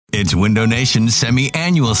It's Window Nation's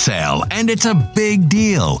semi-annual sale, and it's a big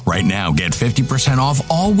deal. Right now, get 50% off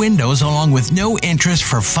all windows along with no interest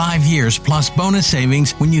for 5 years plus bonus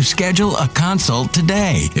savings when you schedule a consult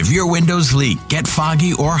today. If your windows leak, get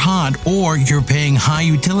foggy or hot, or you're paying high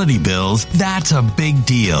utility bills, that's a big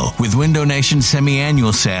deal. With Window Nation's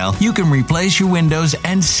semi-annual sale, you can replace your windows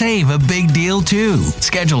and save a big deal too.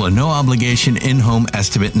 Schedule a no-obligation in-home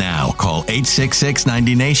estimate now. Call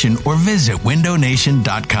 866-90-NATION or visit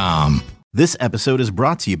windownation.com. This episode is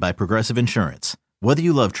brought to you by Progressive Insurance. Whether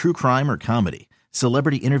you love true crime or comedy,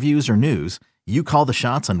 celebrity interviews or news, you call the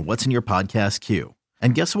shots on what's in your podcast queue.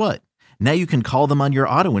 And guess what? Now you can call them on your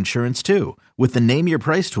auto insurance too with the Name Your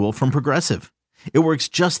Price tool from Progressive. It works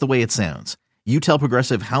just the way it sounds. You tell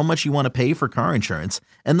Progressive how much you want to pay for car insurance,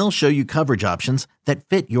 and they'll show you coverage options that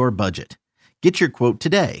fit your budget. Get your quote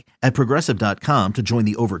today at Progressive.com to join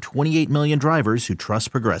the over 28 million drivers who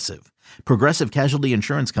trust Progressive. Progressive Casualty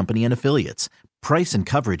Insurance Company and Affiliates. Price and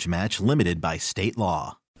coverage match limited by state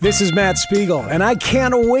law. This is Matt Spiegel, and I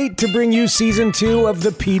can't wait to bring you Season 2 of the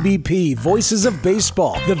PBP, Voices of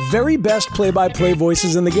Baseball. The very best play-by-play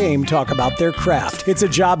voices in the game talk about their craft. It's a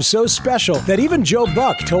job so special that even Joe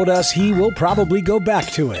Buck told us he will probably go back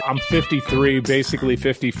to it. I'm 53, basically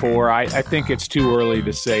 54. I think it's too early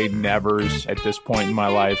to say nevers at this point in my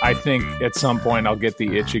life. I think at some point I'll get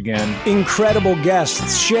the itch again. Incredible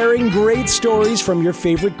guests sharing great stories from your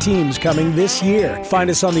favorite teams coming this year. Find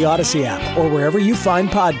us on the Odyssey app or wherever you find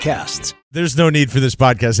podcasts. There's no need for this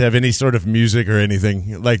podcast to have any sort of music or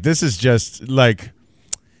anything. Like, this is just like,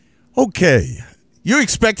 okay, you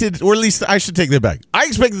expected, or at least I should take that back. I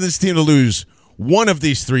expected this team to lose one of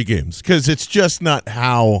these 3 games because it's just not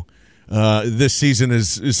how this season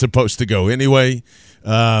is supposed to go anyway.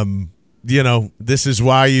 This is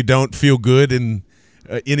why you don't feel good and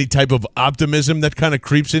any type of optimism that kind of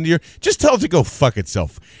creeps into your, just tell it to go fuck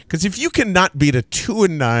itself. Because if you cannot beat a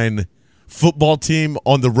 2-9 football team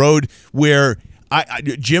on the road where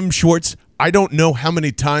Jim Schwartz, I don't know how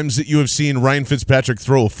many times that you have seen Ryan Fitzpatrick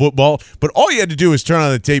throw a football, but all you had to do is turn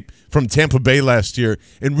on the tape from Tampa Bay last year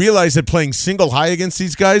and realize that playing single high against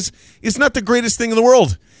these guys is not the greatest thing in the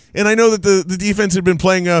world. And I know that the defense had been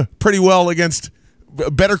playing pretty well against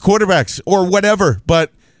better quarterbacks or whatever,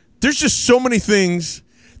 but there's just so many things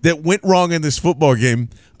that went wrong in this football game.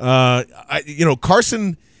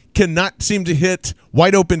 Carson cannot seem to hit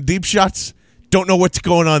wide open deep shots. Don't know what's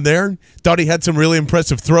going on there. Thought he had some really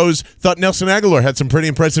impressive throws. Thought Nelson Aguilar had some pretty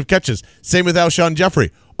impressive catches. Same with Alshon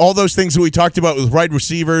Jeffrey. All those things that we talked about with wide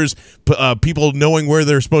receivers, people knowing where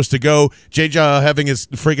they're supposed to go. J.J. having his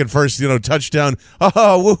freaking first, touchdown.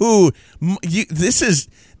 Oh, woohoo! This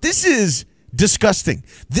is disgusting.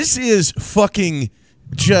 This is fucking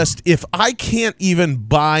just. If I can't even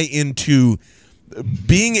buy into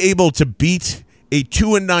being able to beat a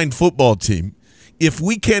 2-9 football team, if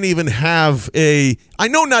we can't even have I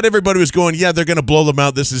know not everybody was going, yeah, they're going to blow them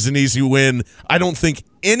out. This is an easy win. I don't think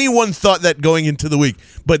anyone thought that going into the week.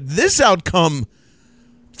 But this outcome,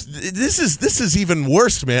 this is even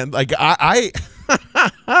worse, man. Like I'm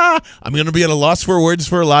going to be at a loss for words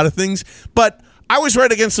for a lot of things, but I was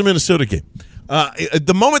right against the Minnesota game.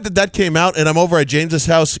 The moment that came out and I'm over at James's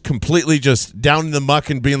house completely just down in the muck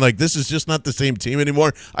and being like, this is just not the same team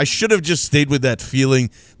anymore, I should have just stayed with that feeling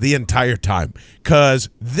the entire time, because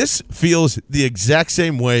this feels the exact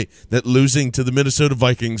same way that losing to the Minnesota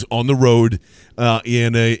Vikings on the road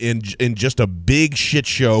in just a big shit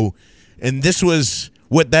show, and this was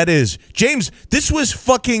what that is. James, this was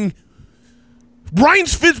fucking Ryan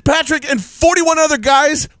Fitzpatrick and 41 other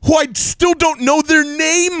guys who I still don't know their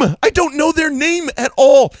name. I don't know their name at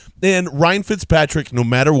all. And Ryan Fitzpatrick, no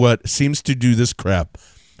matter what, seems to do this crap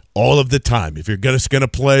all of the time. If you're going to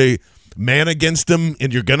play man against him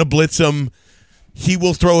and you're going to blitz him, he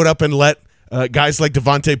will throw it up and let guys like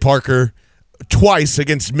Devontae Parker twice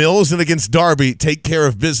against Mills and against Darby take care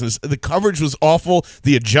of business. The coverage was awful.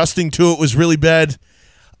 The adjusting to it was really bad.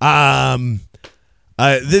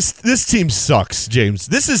 This team sucks, James.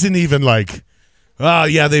 This isn't even like, oh,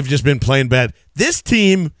 yeah, they've just been playing bad. This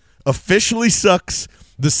team officially sucks.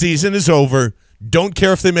 The season is over. Don't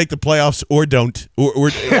care if they make the playoffs or don't.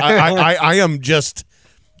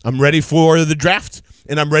 I'm ready for the draft,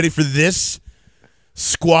 and I'm ready for this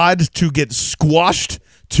squad to get squashed,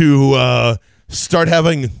 to start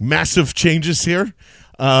having massive changes here.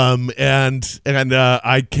 And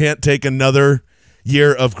I can't take another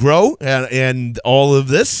year of grow and all of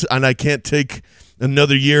this, and I can't take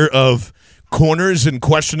another year of corners and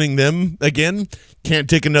questioning them again. Can't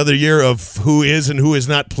take another year of who is and who is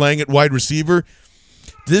not playing at wide receiver.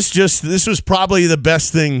 This was probably the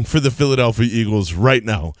best thing for the Philadelphia Eagles right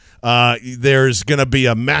now. There's going to be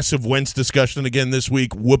a massive Wentz discussion again this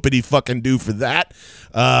week. Whoopity fucking do for that.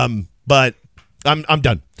 But I'm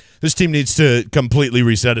done. This team needs to completely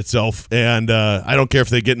reset itself, and I don't care if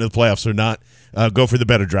they get into the playoffs or not. Go for the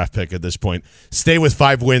better draft pick at this point. Stay with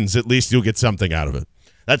 5 wins. At least you'll get something out of it.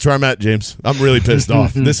 That's where I'm at, James. I'm really pissed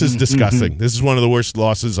off. This is disgusting. This is one of the worst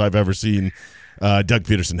losses I've ever seen Doug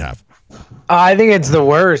Peterson have. I think it's the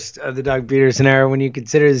worst of the Doug Peterson era when you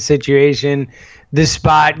consider the situation, the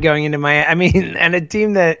spot going into and a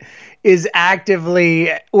team that is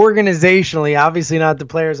actively, organizationally, obviously not the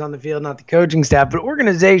players on the field, not the coaching staff, but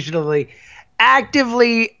organizationally,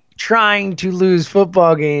 actively trying to lose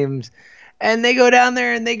football games. And they go down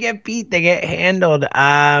there and they get beat. They get handled.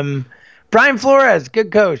 Brian Flores,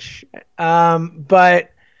 good coach.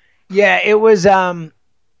 But, yeah, it was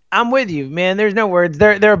I'm with you, man. There's no words.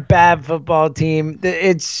 They're a bad football team.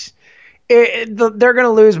 They're going to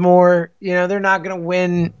lose more. They're not going to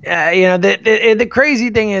win. The crazy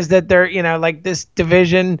thing is that they're, like this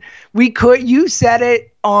division. You said it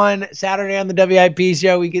on Saturday on the WIP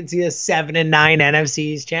show. We could see a 7-9 NFC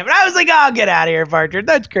East champ. And I was like, oh, get out of here, Parcher.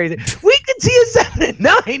 That's crazy. We could see a 7-9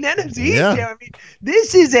 NFC East champ. I mean,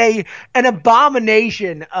 this is an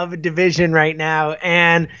abomination of a division right now.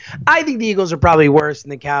 And I think the Eagles are probably worse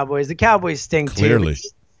than the Cowboys. The Cowboys stink Clearly. too.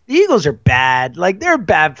 The Eagles are bad. Like, they're a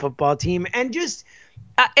bad football team. And just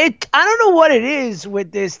I don't know what it is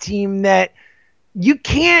with this team that you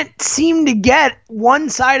can't seem to get one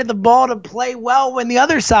side of the ball to play well when the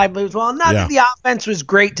other side moves well. Not that the offense was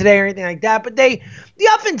great today or anything like that, but the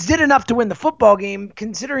offense did enough to win the football game.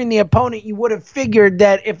 Considering the opponent, you would have figured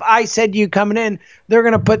that if I said to you coming in, they're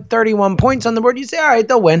going to put 31 points on the board, you say, all right,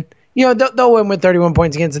 they'll win. They'll win with 31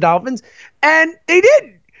 points against the Dolphins. And they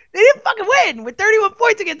did. They didn't fucking win with 31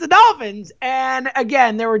 points against the Dolphins. And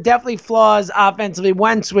again, there were definitely flaws offensively.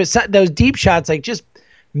 Wentz with those deep shots, like just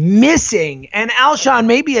missing. And Alshon,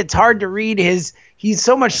 maybe it's hard to read he's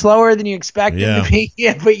so much slower than you expect him to be.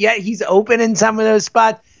 Yeah, but yet he's open in some of those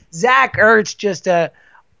spots. Zach Ertz just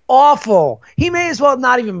awful. He may as well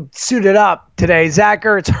not even suited up today. Zach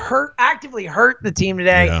Ertz actively hurt the team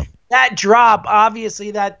today. Yeah. That drop,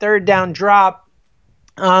 obviously that third down drop,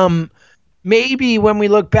 maybe when we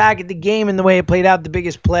look back at the game and the way it played out, the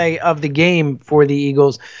biggest play of the game for the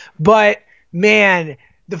Eagles. But, man,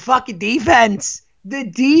 the fucking defense,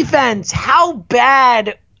 how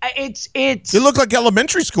bad it's. It looked like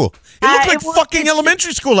elementary school. It looked like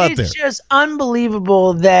elementary school out there. It's just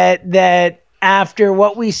unbelievable that after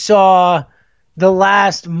what we saw the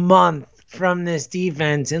last month from this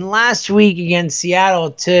defense and last week against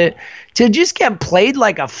Seattle to just get played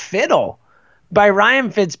like a fiddle by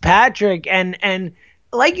Ryan Fitzpatrick and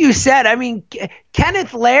like you said, I mean,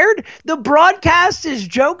 Kenneth Laird, the broadcast is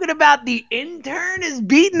joking about the intern is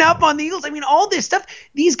beating up on the Eagles. I mean, all this stuff,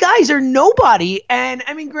 these guys are nobody. And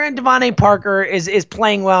I mean, Grant Devontae Parker is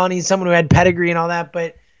playing well and he's someone who had pedigree and all that.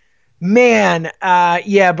 But man,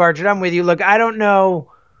 yeah, Bartlett, I'm with you. Look, I don't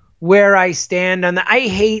know where I stand on that. I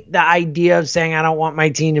hate the idea of saying I don't want my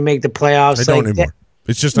team to make the playoffs. I don't anymore.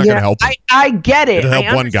 It's just not going to help. I get it. It'll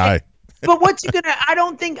help one guy. But what's he gonna? I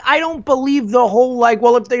don't believe the whole like.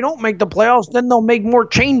 Well, if they don't make the playoffs, then they'll make more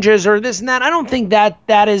changes or this and that. I don't think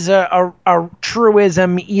that is a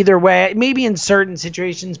truism either way. Maybe in certain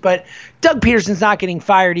situations, but Doug Peterson's not getting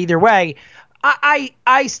fired either way.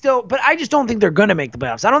 I still, but I just don't think they're going to make the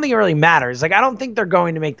playoffs. I don't think it really matters. Like, I don't think they're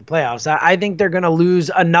going to make the playoffs. I think they're going to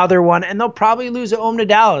lose another one, and they'll probably lose at home to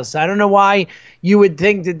Dallas. I don't know why you would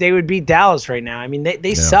think that they would beat Dallas right now. I mean,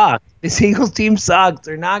 they suck. This Eagles team sucks.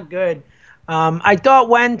 They're not good. I thought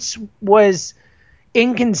Wentz was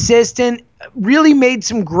inconsistent, really made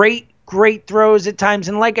some great throws at times,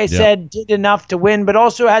 and like I said, did enough to win, but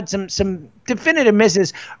also had some definitive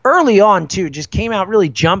misses early on too. Just came out really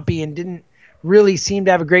jumpy and didn't really seem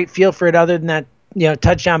to have a great feel for it other than that,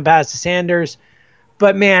 touchdown pass to Sanders.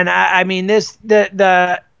 But man, I mean,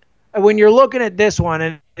 when you're looking at this one,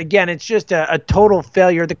 and again, it's just a total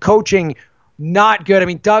failure. The coaching, not good. I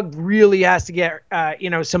mean, Doug really has to get,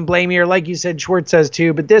 some blame here. Like you said, Schwartz says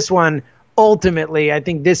too, but this one, ultimately, I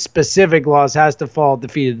think this specific loss has to fall at the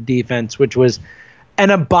feet of the defense, which was an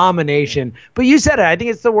abomination. But you said it. I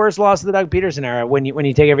think it's the worst loss of the Doug Peterson era when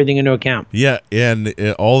you take everything into account. Yeah, and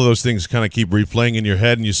all of those things kind of keep replaying in your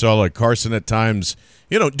head, and you saw like Carson at times,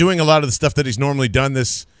 doing a lot of the stuff that he's normally done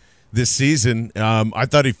this this season. I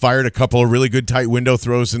thought he fired a couple of really good tight window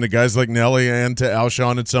throws into guys like Nelly and to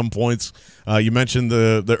Alshon at some points. You mentioned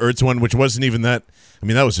the Ertz one, which wasn't even that. I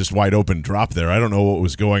mean, that was just wide open drop there. I don't know what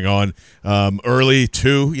was going on. Early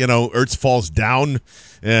too, Ertz falls down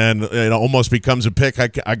and it almost becomes a pick. I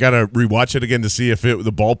got to rewatch it again to see if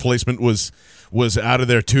the ball placement was out of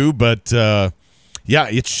there too. But yeah,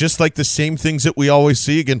 it's just like the same things that we always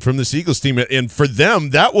see again from this Eagles team. And for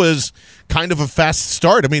them, that was kind of a fast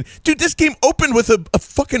start. I mean, dude, this game opened with a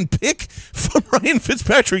fucking pick from Ryan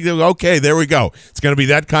Fitzpatrick. Okay, there we go. It's going to be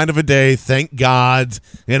that kind of a day. Thank God.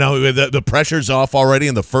 The pressure's off already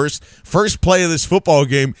in the first play of this football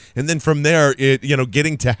game. And then from there,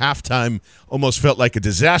 getting to halftime almost felt like a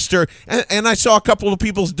disaster. And I saw a couple of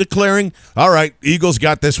people declaring, all right, Eagles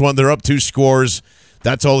got this one. They're up 2 scores.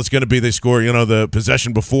 That's all it's going to be. They score, the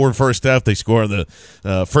possession before first half. They score the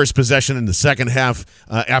first possession in the second half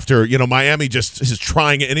after, Miami just is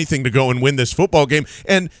trying anything to go and win this football game.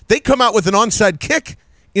 And they come out with an onside kick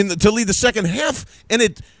to lead the second half, and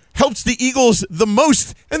it helps the Eagles the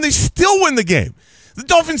most, and they still win the game. The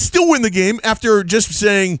Dolphins still win the game after just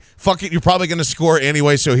saying, fuck it, you're probably going to score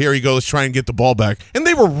anyway, so here you go, let's try and get the ball back. And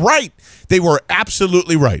they were right. They were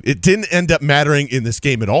absolutely right. It didn't end up mattering in this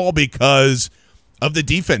game at all because of the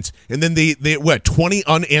defense. And then they 20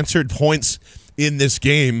 unanswered points in this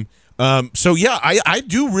game. So yeah, I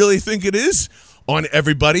do really think it is on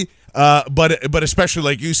everybody. But especially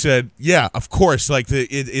like you said, yeah, of course, like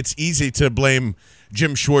it's easy to blame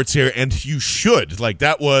Jim Schwartz here, and you should. Like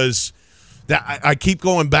that was that I keep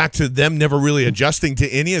going back to them never really adjusting to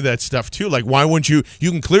any of that stuff too. Like why wouldn't you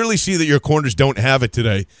can clearly see that your corners don't have it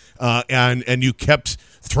today. And you kept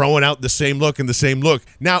throwing out the same look and the same look.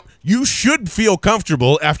 Now, you should feel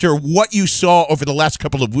comfortable after what you saw over the last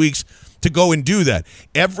couple of weeks to go and do that.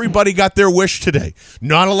 Everybody got their wish today.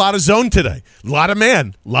 Not a lot of zone today. A lot of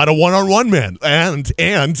man, a lot of one-on-one man,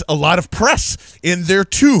 and a lot of press in there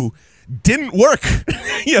too. Didn't work.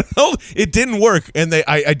 It didn't work. And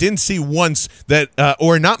I didn't see once that,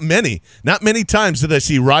 or not many times did I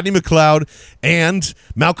see Rodney McLeod and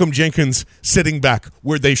Malcolm Jenkins sitting back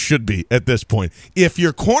where they should be at this point. If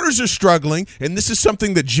your corners are struggling, and this is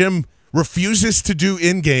something that Jim refuses to do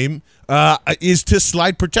in-game, is to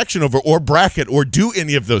slide protection over or bracket or do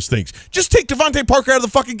any of those things. Just take Devontae Parker out of the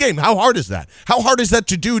fucking game. How hard is that? How hard is that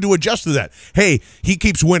to do to adjust to that? Hey, he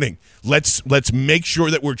keeps winning. Let's make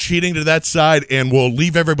sure that we're cheating to that side, and we'll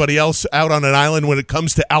leave everybody else out on an island when it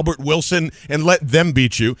comes to Albert Wilson and let them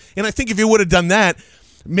beat you. And I think if you would have done that,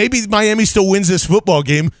 maybe Miami still wins this football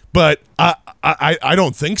game, but I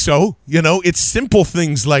don't think so. It's simple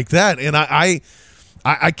things like that, and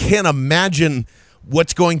I can't imagine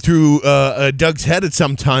what's going through Doug's head at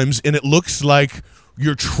sometimes, and it looks like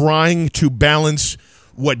you're trying to balance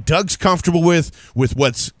what Doug's comfortable with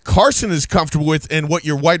what Carson is comfortable with, and what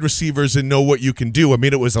your wide receivers and know what you can do. I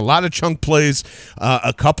mean, it was a lot of chunk plays,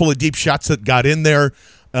 a couple of deep shots that got in there,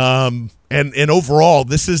 and overall,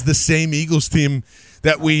 this is the same Eagles team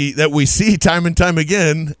that we see time and time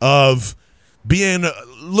again of being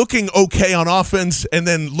looking okay on offense and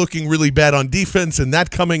then looking really bad on defense, and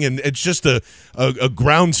that coming, and it's just a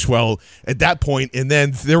groundswell at that point. And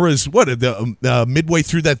then there was midway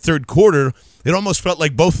through that third quarter, it almost felt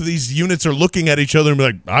like both of these units are looking at each other and be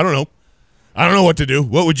like, I don't know what to do.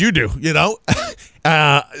 What would you do?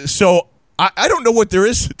 So I don't know what there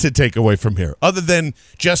is to take away from here other than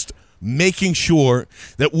just making sure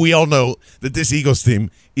that we all know that this Eagles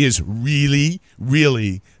team is really,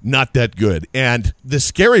 really not that good. And the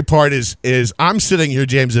scary part is I'm sitting here,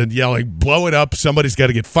 James, and yelling, blow it up. Somebody's got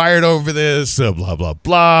to get fired over this, blah, blah,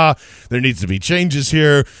 blah. There needs to be changes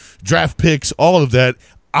here, draft picks, all of that.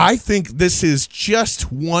 I think this is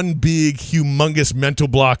just one big, humongous mental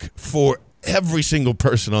block for every single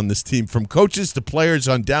person on this team, from coaches to players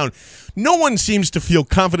on down. No one seems to feel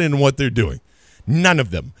confident in what they're doing. None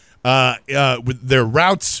of them. With their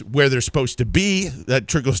routes where they're supposed to be, that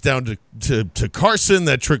trickles down to Carson,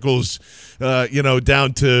 that trickles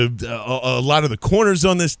down to a lot of the corners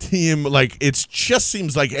on this team. Like, it just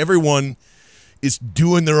seems like everyone is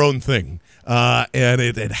doing their own thing, and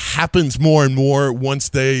it happens more and more once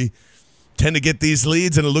they tend to get these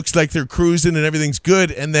leads, and it looks like they're cruising and everything's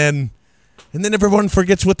good, and then everyone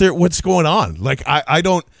forgets what's going on. Like, I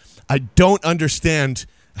don't understand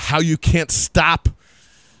how you can't stop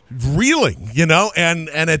reeling, and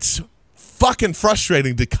it's fucking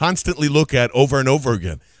frustrating to constantly look at over and over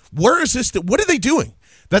again. Where is this? What are they doing?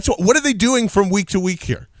 What are they doing from week to week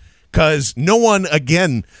here? Because no one,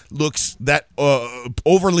 again, looks that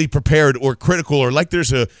overly prepared or critical, or like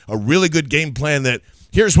there's a really good game plan that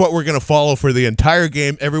here's what we're going to follow for the entire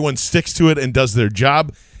game. Everyone sticks to it and does their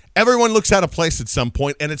job. Everyone looks out of place at some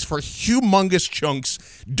point, and it's for humongous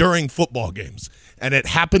chunks during football games. And it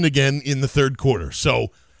happened again in the third quarter. So,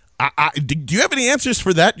 do you have any answers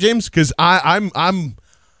for that, James? Because I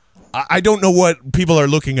don't know what people are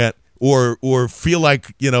looking at or feel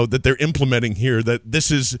like that they're implementing here. That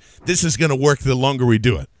this is going to work the longer we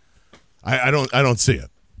do it. I don't see it.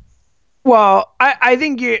 Well, I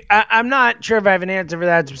think I'm not sure if I have an answer for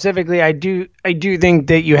that specifically. I do think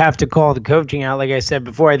that you have to call the coaching out. Like I said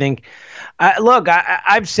before, I think,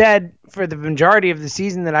 I've said for the majority of the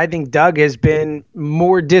season that I think Doug has been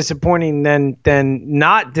more disappointing than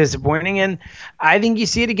not disappointing. And I think you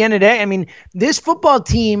see it again today. I mean, this football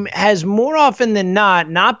team has more often than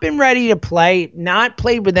not been ready to play, not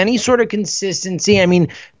played with any sort of consistency. I mean,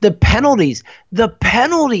 the penalties,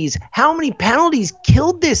 how many penalties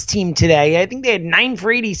killed this team today? I think they had 9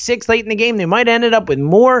 for 86 late in the game. They might have ended up with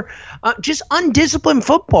more. Just undisciplined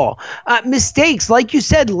football. Mistakes, like you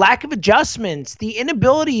said, lack of adjustments, the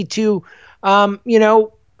inability to,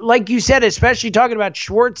 like you said, especially talking about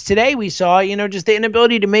Schwartz today, we saw, just the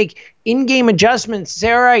inability to make in-game adjustments.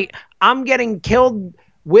 Say, all right, I'm getting killed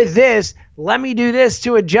with this. Let me do this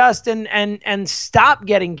to adjust and stop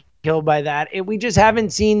getting killed by that. We just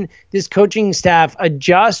haven't seen this coaching staff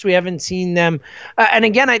adjust. We haven't seen them. And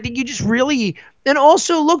again, I think you just really, and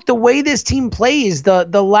also look, the way this team plays,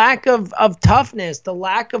 the lack of toughness, the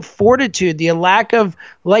lack of fortitude, the lack of,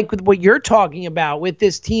 like with what you're talking about, with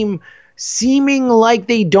this team seeming like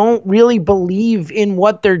they don't really believe in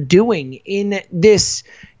what they're doing in this,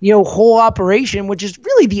 whole operation, which is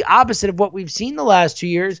really the opposite of what we've seen the last 2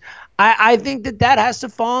 years. I think that has to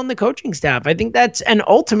fall on the coaching staff. I think that's, and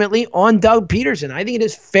ultimately on Doug Peterson. I think it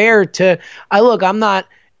is fair to, I'm not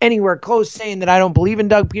anywhere close saying that I don't believe in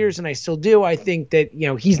Doug Peterson. I still do. I think that,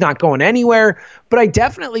 he's not going anywhere, but I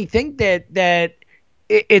definitely think that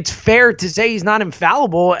it's fair to say he's not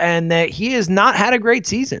infallible and that he has not had a great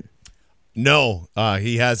season. No,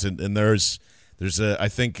 he hasn't. And there's I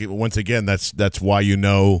think once again, that's why, I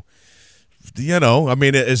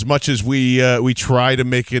mean, as much as we try to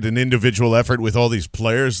make it an individual effort with all these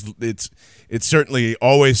players, it certainly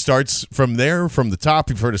always starts from there, from the top.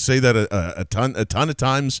 You've heard us say that a ton of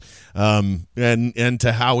times, and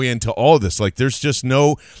to Howie and to all of this. Like, there's just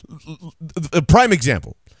no a prime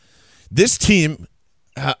example. This team,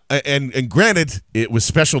 and granted, it was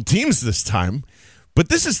special teams this time, but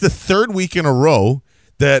this is the third week in a row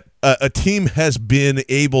that a team has been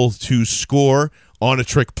able to score on a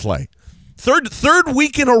trick play. Third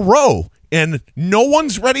week in a row, and no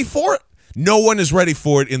one's ready for it. No one is ready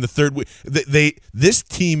for it in the third week. This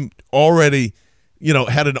team already,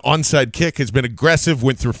 had an onside kick, has been aggressive,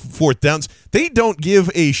 went through fourth downs. They don't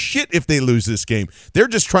give a shit if they lose this game. They're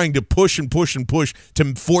just trying to push and push and push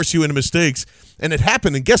to force you into mistakes, and it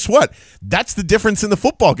happened. And guess what? That's the difference in the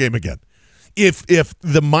football game again. If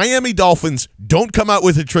the Miami Dolphins don't come out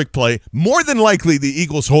with a trick play, more than likely the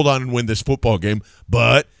Eagles hold on and win this football game,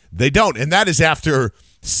 but they don't, and that is after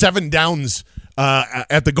 7 downs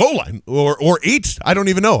at the goal line, or 8. I don't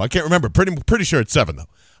even know. I can't remember. Pretty sure it's 7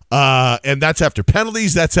 though. And that's after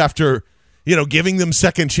penalties. That's after giving them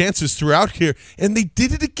second chances throughout here, and they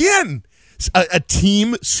did it again. A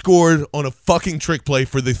team scored on a fucking trick play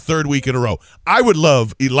for the third week in a row. I would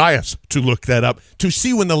love Elias to look that up to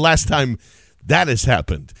see when the last time that has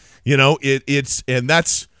happened. It's and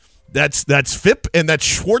that's Phipp and that's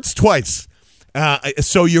Schwartz twice.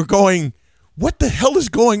 So you're going, what the hell is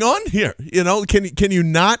going on here? Can you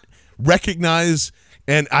not recognize?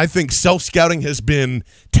 And I think self-scouting has been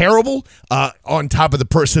terrible on top of the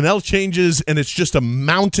personnel changes, and it's just a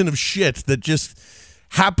mountain of shit that just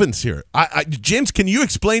happens here. James, can you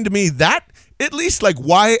explain to me that at least, like,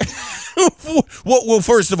 why? Well,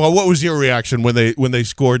 first of all, what was your reaction when they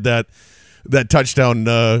scored that touchdown?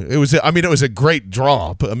 It was a great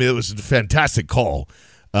draw. I mean, it was a fantastic call.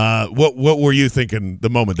 What were you thinking the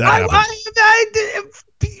moment that happened? I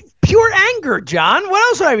pure anger, John. What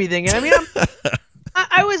else would I be thinking? I mean,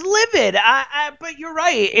 I was livid. But you're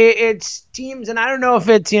right. It's teams, and I don't know if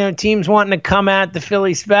it's teams wanting to come at the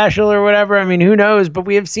Philly special or whatever. I mean, who knows? But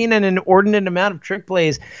we have seen an inordinate amount of trick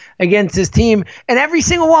plays against this team, and every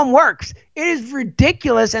single one works. It is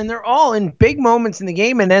ridiculous, and they're all in big moments in the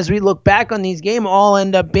game. And as we look back on these games, all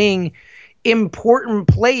end up being important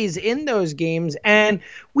plays in those games, and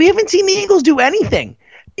we haven't seen the Eagles do anything.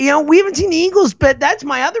 We haven't seen the Eagles, but that's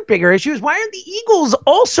my other bigger issue is why aren't the Eagles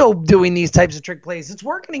also doing these types of trick plays? It's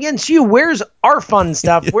working against you. Where's our fun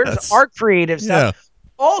stuff? Yes. Where's our creative stuff? Yeah.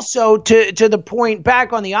 Also, to the point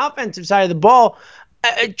back on the offensive side of the ball,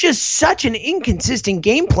 just such an inconsistent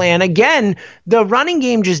game plan. Again, the running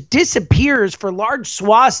game just disappears for large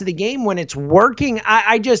swaths of the game when it's working.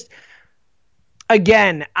 I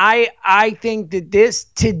think that this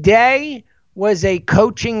today was a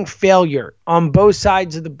coaching failure on both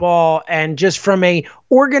sides of the ball, and just from a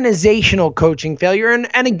organizational coaching failure.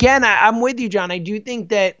 And again, I'm with you, John. I do think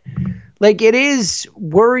that it is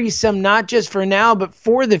worrisome, not just for now, but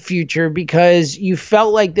for the future, because you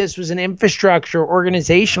felt like this was an infrastructure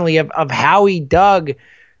organizationally of Howie, Doug,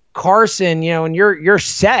 Carson, and you're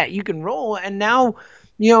set, you can roll. And now,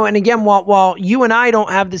 and again, while you and I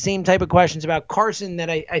don't have the same type of questions about Carson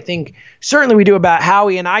that I think certainly we do about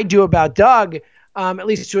Howie and I do about Doug, at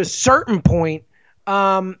least to a certain point,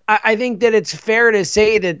 I think that it's fair to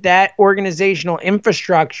say that organizational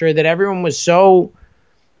infrastructure that everyone was so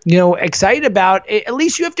excited about, at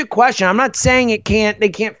least you have to question. I'm not saying they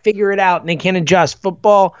can't figure it out and they can't adjust.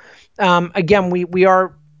 Football, again, we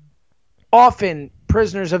are often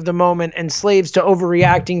prisoners of the moment and slaves to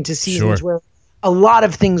overreacting to seasons where a lot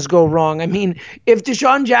of things go wrong. I mean, if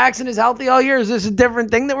Deshaun Jackson is healthy all year, is this a different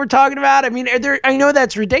thing that we're talking about? I mean, I know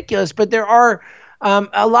that's ridiculous, but there are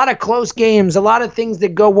a lot of close games, a lot of things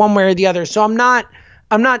that go one way or the other. So I'm not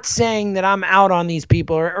saying that I'm out on these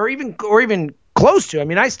people or even close to. I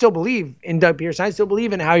mean, I still believe in Doug Peterson. I still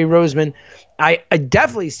believe in Howie Roseman. I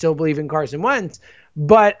definitely still believe in Carson Wentz.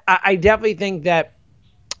 But I definitely think that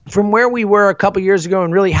from where we were a couple years ago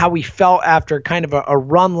and really how we felt after kind of a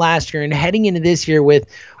run last year and heading into this year with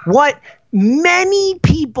what many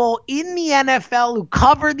people in the NFL who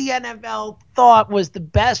cover the NFL thought was the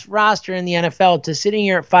best roster in the NFL, to sitting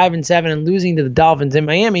here at 5-7 and losing to the Dolphins in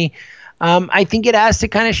Miami, I think it has to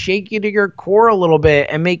kind of shake you to your core a little bit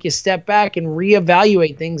and make you step back and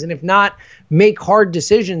reevaluate things. And if not, make hard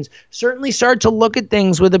decisions. Certainly start to look at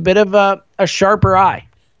things with a bit of a sharper eye.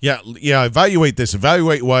 Yeah. Evaluate this.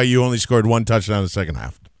 Evaluate why you only scored one touchdown in the second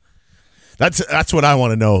half. That's what I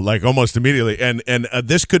want to know, like almost immediately. And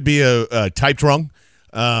this could be a typed wrong,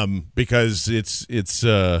 because it's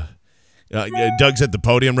Doug's at the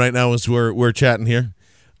podium right now as we're chatting here.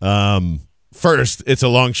 First, it's a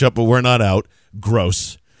long shot, but we're not out.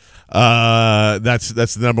 Gross. That's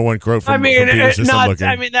the number one quote from Peterson.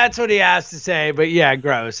 That's what he has to say. But yeah,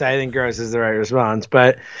 gross. I think gross is the right response.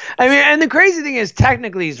 But I mean, and the crazy thing is,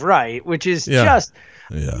 technically he's right, which is just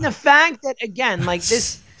the fact that, again, like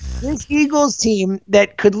this Eagles team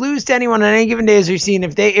that could lose to anyone on any given day, as we've seen,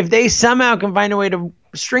 if they somehow can find a way to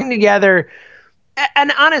string together.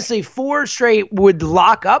 And honestly, 4 straight would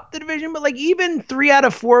lock up the division, but like even 3 out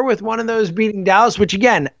of 4 with one of those beating Dallas, which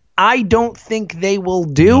again, I don't think they will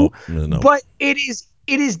do. No. But it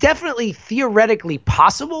is definitely theoretically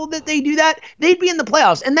possible that they do that. They'd be in the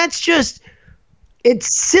playoffs, and that's just,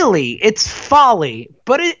 it's silly, it's folly,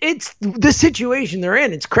 but it's the situation they're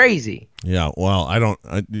in. It's crazy. Yeah, well,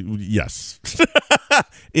 yes.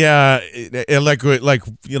 Yeah, like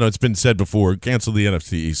it's been said before, cancel the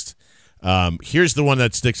NFC East. Here's the one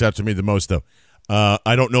that sticks out to me the most, though.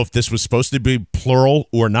 I don't know if this was supposed to be plural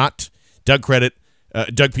or not. Doug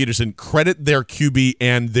Peterson, credit their QB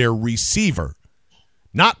and their receiver,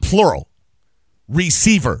 not plural,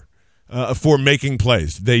 receiver, for making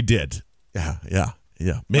plays. They did. Yeah.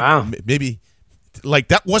 Maybe like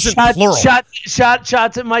that wasn't plural. Shots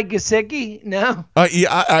at Mike Gesicki? No.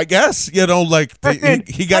 Yeah, I guess,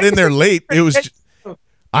 he got in there late. It was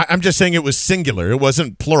I'm just saying it was singular. It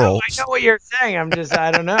wasn't plural. No, I know what you're saying.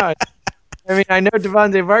 I don't know. I mean, I know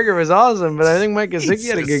Devontae Parker was awesome, but I think Mike Gesicki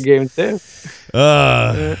had a good game too.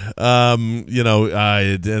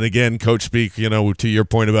 And again, coach speak. To your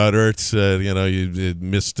point about Ertz, you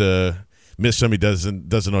missed some. He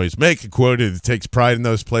doesn't always make a quote. He takes pride in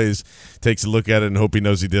those plays. Takes a look at it and hope he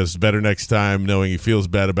knows he does better next time, knowing he feels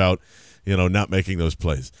bad about not making those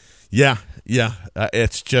plays. Yeah.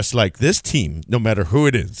 It's just like this team, no matter who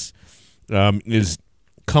it is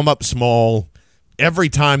come up small every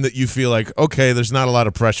time that you feel like, okay, there's not a lot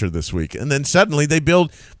of pressure this week. And then suddenly they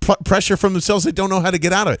build pressure from themselves. They don't know how to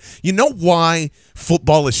get out of it. You know why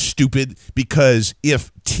football is stupid? Because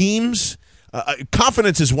if teams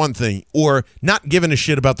confidence is one thing, or not giving a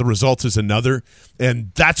shit about the results is another,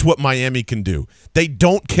 and that's what Miami can do. They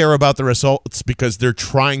don't care about the results because they're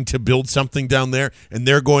trying to build something down there, and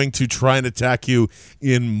they're going to try and attack you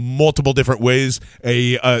in multiple different ways.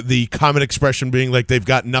 The common expression being like they've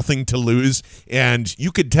got nothing to lose, and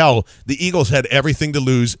you could tell the Eagles had everything to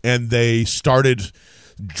lose, and they started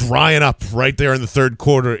drying up right there in the third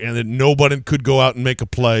quarter, and then nobody could go out and make a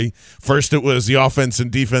play. First it was the offense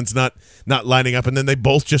and defense not lining up, and then they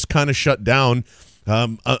both just kind of shut down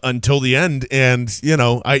until the end. And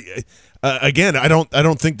I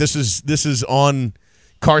don't think this is on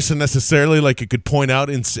Carson necessarily, like you could point out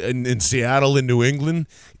in Seattle, in New England.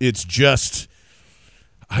 It's just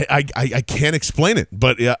I can't explain it.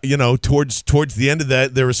 But towards the end of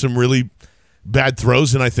that, there were some really bad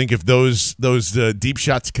throws, and I think if those deep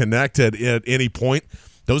shots connect at any point,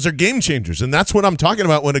 those are game changers, and that's what I'm talking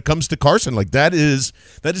about when it comes to Carson. Like that is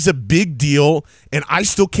a big deal, and I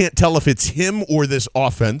still can't tell if it's him or this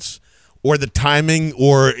offense or the timing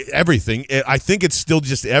or everything. I think it's still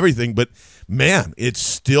just everything, but man, it's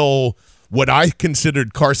still what I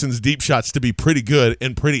considered Carson's deep shots to be pretty good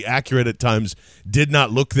and pretty accurate at times did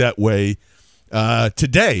not look that way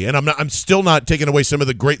today. And I'm still not taking away some of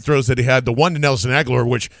the great throws that he had. The one to Nelson Aguilar,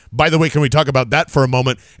 which, by the way, can we talk about that for a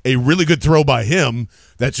moment? A really good throw by him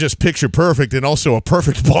that's just picture perfect, and also a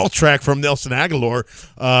perfect ball track from Nelson Aguilar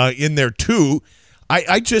in there too.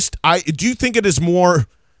 Do you think it is more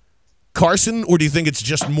Carson, or do you think it's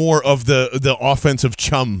just more of the offensive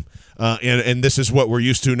chum? And this is what we're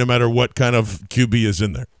used to, no matter what kind of QB is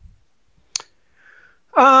in there.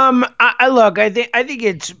 I think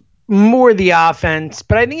it's more the offense,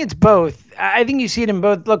 but I think it's both. I think you see it in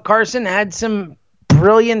both. Look, Carson had some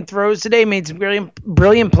brilliant throws today, made some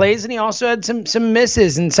brilliant plays, and he also had some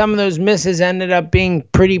misses, and some of those misses ended up being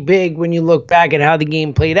pretty big when you look back at how the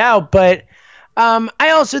game played out. But I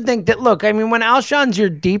also think that, look, I mean, when Alshon's your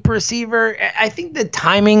deep receiver, I think the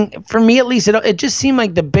timing, for me at least, it just seemed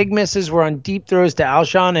like the big misses were on deep throws to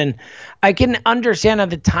Alshon, and I can understand how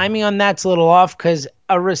the timing on that's a little off because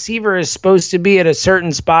a receiver is supposed to be at a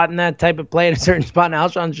certain spot in that type of play at a certain spot, and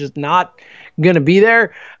Alshon's just not going to be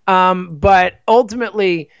there. But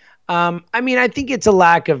ultimately, I mean, I think it's a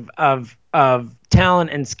lack of talent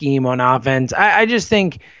and scheme on offense. I just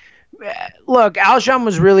think, look, Alshon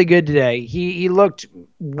was really good today. He looked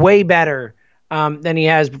way better than he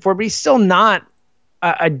has before, but he's still not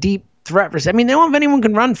a deep threat. I mean, they don't have anyone who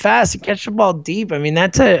can run fast and catch the ball deep. I mean,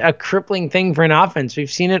 that's a crippling thing for an offense.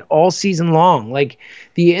 We've seen it all season long. Like,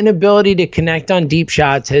 the inability to connect on deep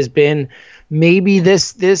shots has been maybe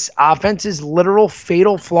this offense's literal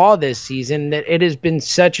fatal flaw this season, that it has been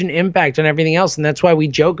such an impact on everything else. And that's why we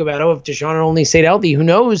joke about, if Deshaun had only stayed healthy, who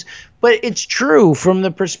knows? But it's true from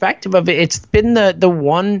the perspective of it. It's been the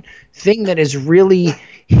one thing that has really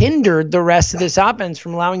hindered the rest of this offense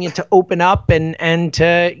from allowing it to open up and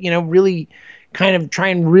to, really kind of try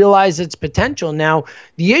and realize its potential. Now,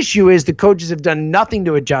 the issue is the coaches have done nothing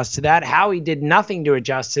to adjust to that. Howie did nothing to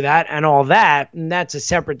adjust to that and all that, and that's a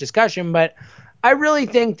separate discussion. But I really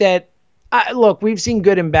think that, look, we've seen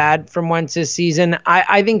good and bad from Wentz this season.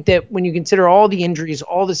 I think that when you consider all the injuries,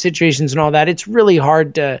 all the situations and all that, it's really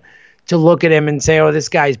hard to look at him and say, this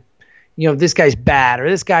guy's bad, or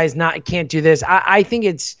this guy's can't do this. I think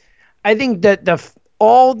that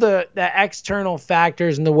all the external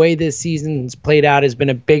factors and the way this season's played out has been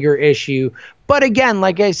a bigger issue. But again,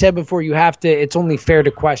 like I said before, it's only fair to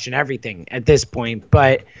question everything at this point.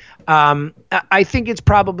 But I think it's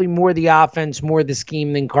probably more the offense, more the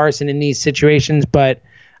scheme than Carson in these situations. But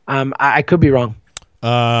I could be wrong.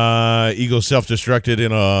 Eagles self-destructed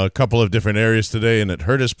in a couple of different areas today, and it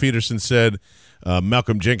hurt us. Peterson said.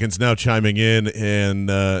 Malcolm Jenkins now chiming in and,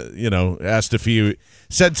 asked if he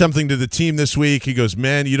said something to the team this week. He goes,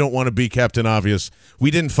 man, you don't want to be Captain Obvious. We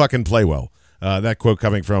didn't fucking play well. That quote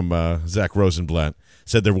coming from Zach Rosenblatt.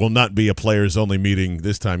 Said there will not be a players-only meeting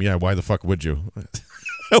this time. Yeah, why the fuck would you?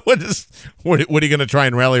 What are you going to try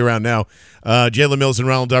and rally around now? Jalen Mills and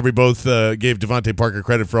Ronald Darby both gave Devontae Parker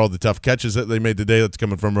credit for all the tough catches that they made today. That's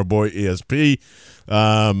coming from our boy ESP.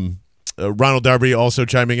 Ronald Darby also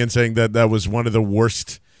chiming in saying that was one of the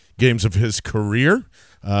worst games of his career.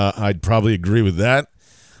 I'd probably agree with that.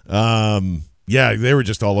 Yeah, they were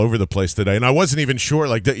just all over the place today. And I wasn't even sure.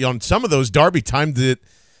 Like, on some of those, Darby timed it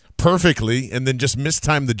perfectly and then just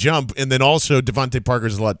mistimed the jump. And then also Devontae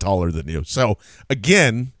Parker's a lot taller than you. So,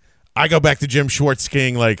 again, I go back to Jim Schwartz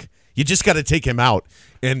saying, like, you just got to take him out.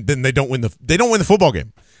 And then they don't win the football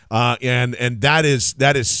game. And that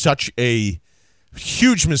is such a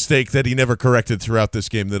huge mistake that he never corrected throughout this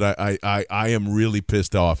game that I am really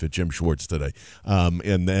pissed off at Jim Schwartz today.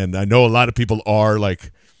 And I know a lot of people are,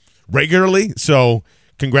 like, regularly, so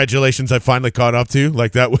congratulations, I finally caught up to you.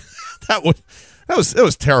 Like, that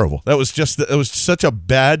was terrible. It was such a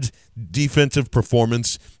bad defensive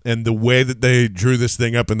performance, and the way that they drew this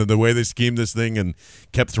thing up and the way they schemed this thing and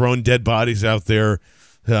kept throwing dead bodies out there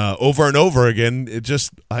over and over again, it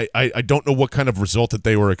just I don't know what kind of result that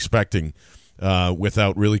they were expecting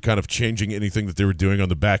without really kind of changing anything that they were doing on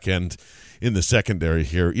the back end in the secondary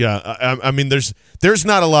here. Yeah, I mean, there's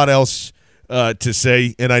not a lot else to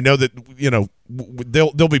say, and I know that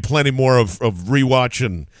there'll be plenty more of rewatch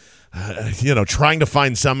and trying to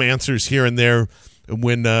find some answers here and there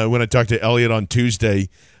when I talked to Elliot on Tuesday.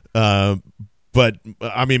 But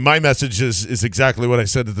I mean, my message is exactly what I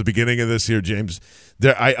said at the beginning of this year, James.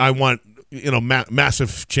 I want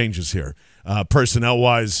massive changes here, personnel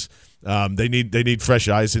wise. They need fresh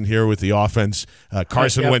eyes in here with the offense.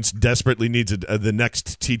 Carson Wentz desperately needs the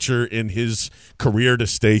next teacher in his career to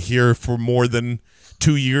stay here for more than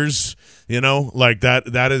 2 years. Like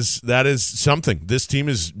that is something. This team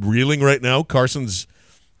is reeling right now. Carson's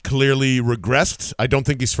clearly regressed. I don't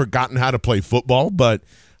think he's forgotten how to play football, but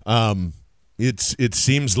it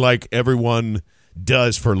seems like everyone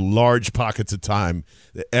does for large pockets of time.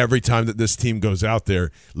 Every time that this team goes out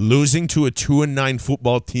there, losing to a 2-9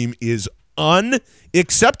 football team is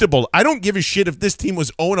unacceptable. I don't give a shit if this team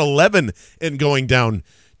was 0-11 and going down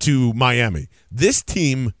to Miami. This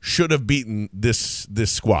team should have beaten this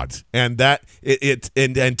squad, and that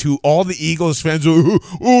and to all the Eagles fans,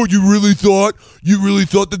 oh, you really thought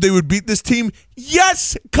that they would beat this team?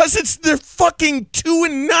 Yes, because it's their fucking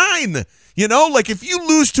 2-9. Like if you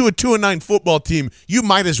lose to a 2-9 football team, you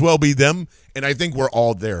might as well be them. And I think we're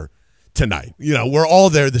all there tonight. We're all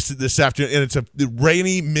there this afternoon, and it's a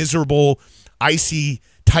rainy, miserable, icy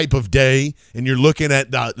type of day. And you're looking at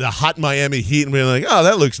the hot Miami Heat and being like, oh,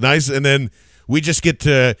 that looks nice. And then we just get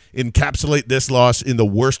to encapsulate this loss in the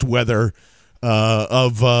worst weather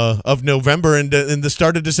of November and in the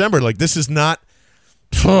start of December. Like this is not.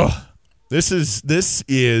 This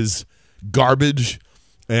is garbage.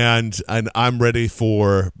 And I'm ready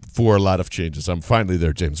for a lot of changes. I'm finally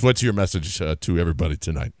there, James. What's your message to everybody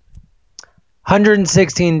tonight?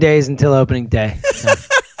 116 days until opening day.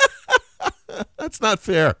 That's not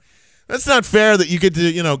fair. That's not fair that you get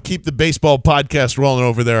to keep the baseball podcast rolling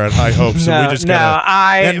over there at High Hopes. And we just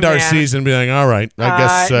gotta end our season and be like, all right, I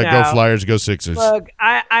guess go Flyers, go Sixers. Look,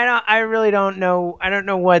 I really don't know. I don't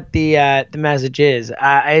know what the message is.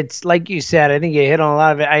 It's like you said. I think you hit on a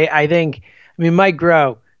lot of it. I think. Mike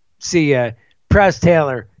Groh, see ya. Press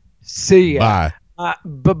Taylor, see ya. Bye.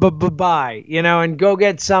 Bye. And go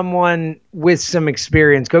get someone with some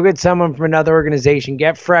experience. Go get someone from another organization.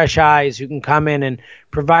 Get fresh eyes who can come in and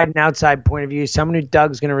provide an outside point of view. Someone who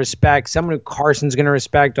Doug's going to respect. Someone who Carson's going to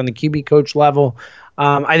respect on the QB coach level.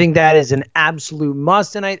 I think that is an absolute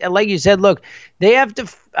must. And like you said, look, they have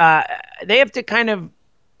to kind of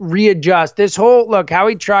readjust this whole look how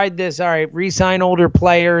he tried this. All right, re-sign older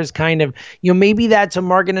players, kind of, maybe that's a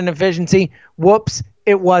market inefficiency. Whoops,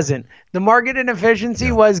 it wasn't. The market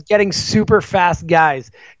inefficiency was getting super fast guys.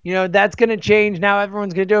 That's going to change now.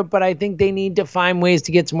 Everyone's going to do it, but I think they need to find ways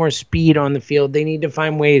to get some more speed on the field. They need to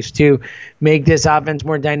find ways to make this offense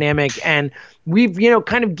more dynamic. And we've,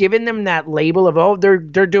 kind of given them that label of, they're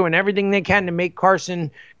doing everything they can to make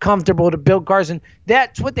Carson comfortable, to build Carson.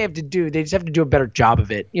 That's what they have to do. They just have to do a better job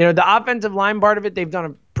of it. The offensive line part of it, they've done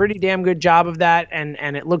a pretty damn good job of that.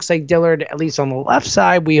 And it looks like Dillard, at least on the left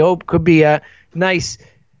side, we hope could be a nice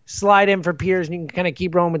slide in for Peters, and you can kind of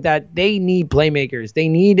keep rolling with that. They need playmakers. They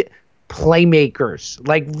need playmakers,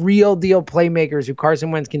 like real deal playmakers who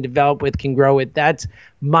Carson Wentz can develop with, can grow with. That's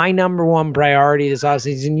my number one priority this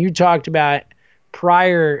offseason. You talked about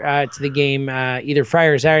prior to the game, either Friday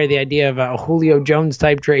or Saturday, the idea of a Julio Jones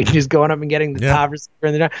type trade, just going up and getting the top receiver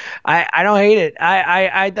in the draft. I don't hate it.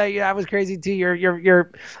 I thought I was crazy too.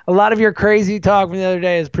 You're a lot of your crazy talk from the other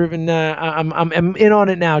day has proven I'm in on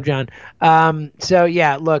it now, John. So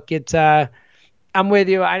yeah, look, it's I'm with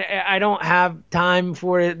you. I don't have time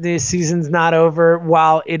for it. The season's not over.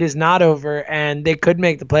 While it is not over, and they could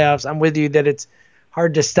make the playoffs, I'm with you that it's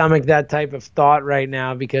hard to stomach that type of thought right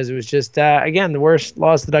now, because it was just, again, the worst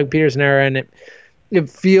loss of the Doug Peterson era, and it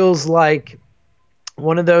feels like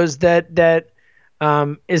one of those that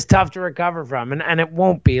is tough to recover from, and it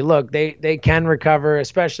won't be. Look, they can recover,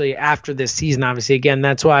 especially after this season, obviously. Again,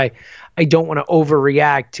 that's why I don't want to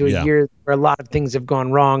overreact to a year where a lot of things have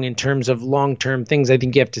gone wrong in terms of long-term things. I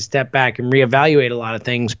think you have to step back and reevaluate a lot of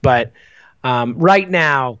things, but right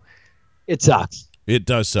now, it sucks. It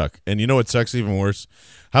does suck. And you know what sucks even worse?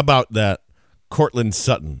 How about that Cortland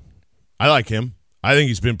Sutton? I like him. I think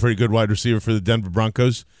he's been a pretty good wide receiver for the Denver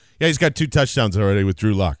Broncos. Yeah, he's got 2 touchdowns already with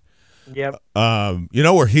Drew Lock. Yep. You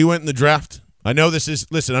know where he went in the draft? I know this is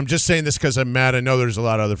 – listen, I'm just saying this because I'm mad. I know there's a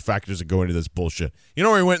lot of other factors that go into this bullshit. You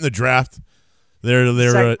know where he went in the draft? They're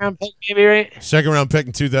second-round pick, maybe, right? Second-round pick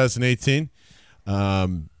in 2018.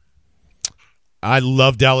 I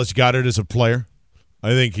love Dallas Goedert as a player.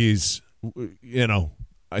 I think he's –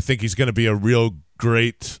 I think he's going to be a real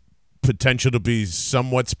great potential to be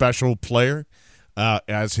somewhat special player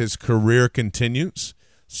as his career continues.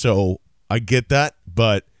 So I get that.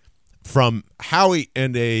 But from Howie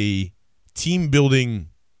and a team building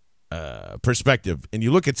perspective, and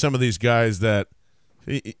you look at some of these guys that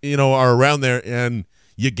are around there, and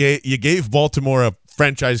you gave Baltimore a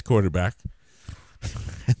franchise quarterback,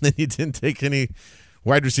 and then you didn't take any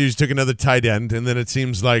wide receivers, took another tight end, and then it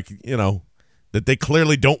seems like, that they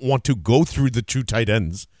clearly don't want to go through the two tight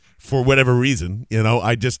ends for whatever reason.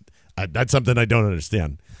 That's something I don't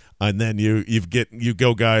understand. And then get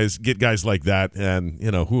guys like that, and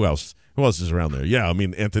who else is around there? Yeah, I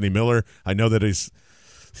mean, Anthony Miller. I know that he's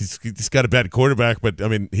got a bad quarterback, but I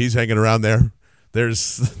mean, he's hanging around there. I'm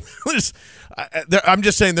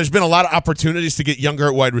just saying, there's been a lot of opportunities to get younger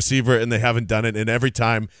at wide receiver, and they haven't done it. And every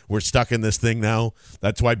time we're stuck in this thing now.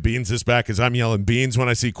 That's why Beans is back, because I'm yelling Beans when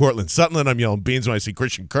I see Cortland Sutton. I'm yelling Beans when I see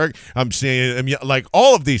Christian Kirk. I'm like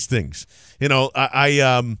all of these things.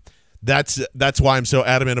 That's why I'm so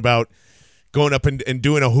adamant about going up and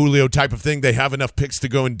doing a Julio type of thing. They have enough picks to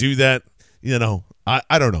go and do that.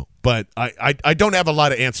 I don't know. But I don't have a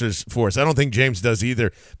lot of answers for us. I don't think James does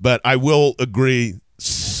either. But I will agree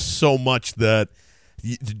so much that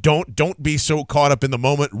don't be so caught up in the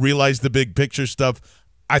moment. Realize the big picture stuff.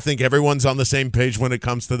 I think everyone's on the same page when it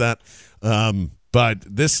comes to that. But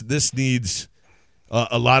this needs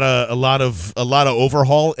a lot of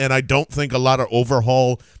overhaul, and I don't think a lot of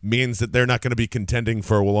overhaul means that they're not going to be contending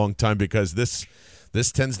for a long time, because this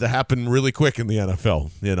tends to happen really quick in the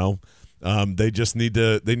NFL. They just need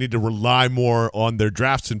to rely more on their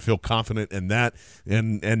drafts and feel confident in that,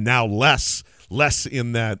 and now less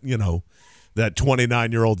in that that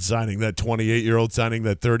 29-year-old signing, that 28-year-old signing,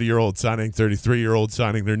 that 30-year-old signing, 33-year-old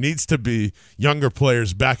signing. There needs to be younger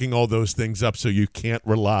players backing all those things up, so you can't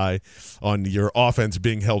rely on your offense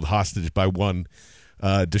being held hostage by one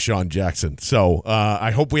Deshaun Jackson. So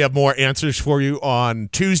I hope we have more answers for you on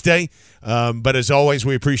Tuesday. But as always,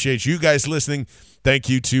 we appreciate you guys listening. Thank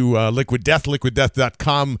you to Liquid Death,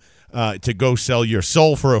 liquiddeath.com, to go sell your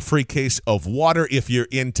soul for a free case of water if you're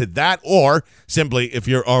into that, or simply if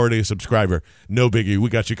you're already a subscriber. No biggie. We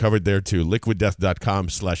got you covered there too.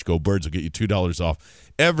 liquiddeath.com/GoBirds will get you $2 off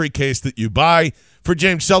every case that you buy. For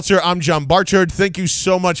James Seltzer, I'm John Barchard. Thank you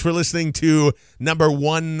so much for listening to number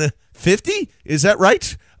 150. Is that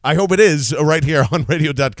right? I hope it is, right here on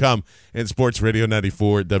radio.com and Sports Radio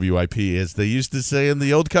 94 WIP, as they used to say in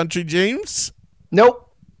the old country, James.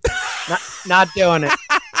 Nope. Not doing it.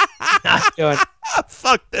 Not doing it.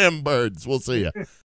 Fuck them birds. We'll see you.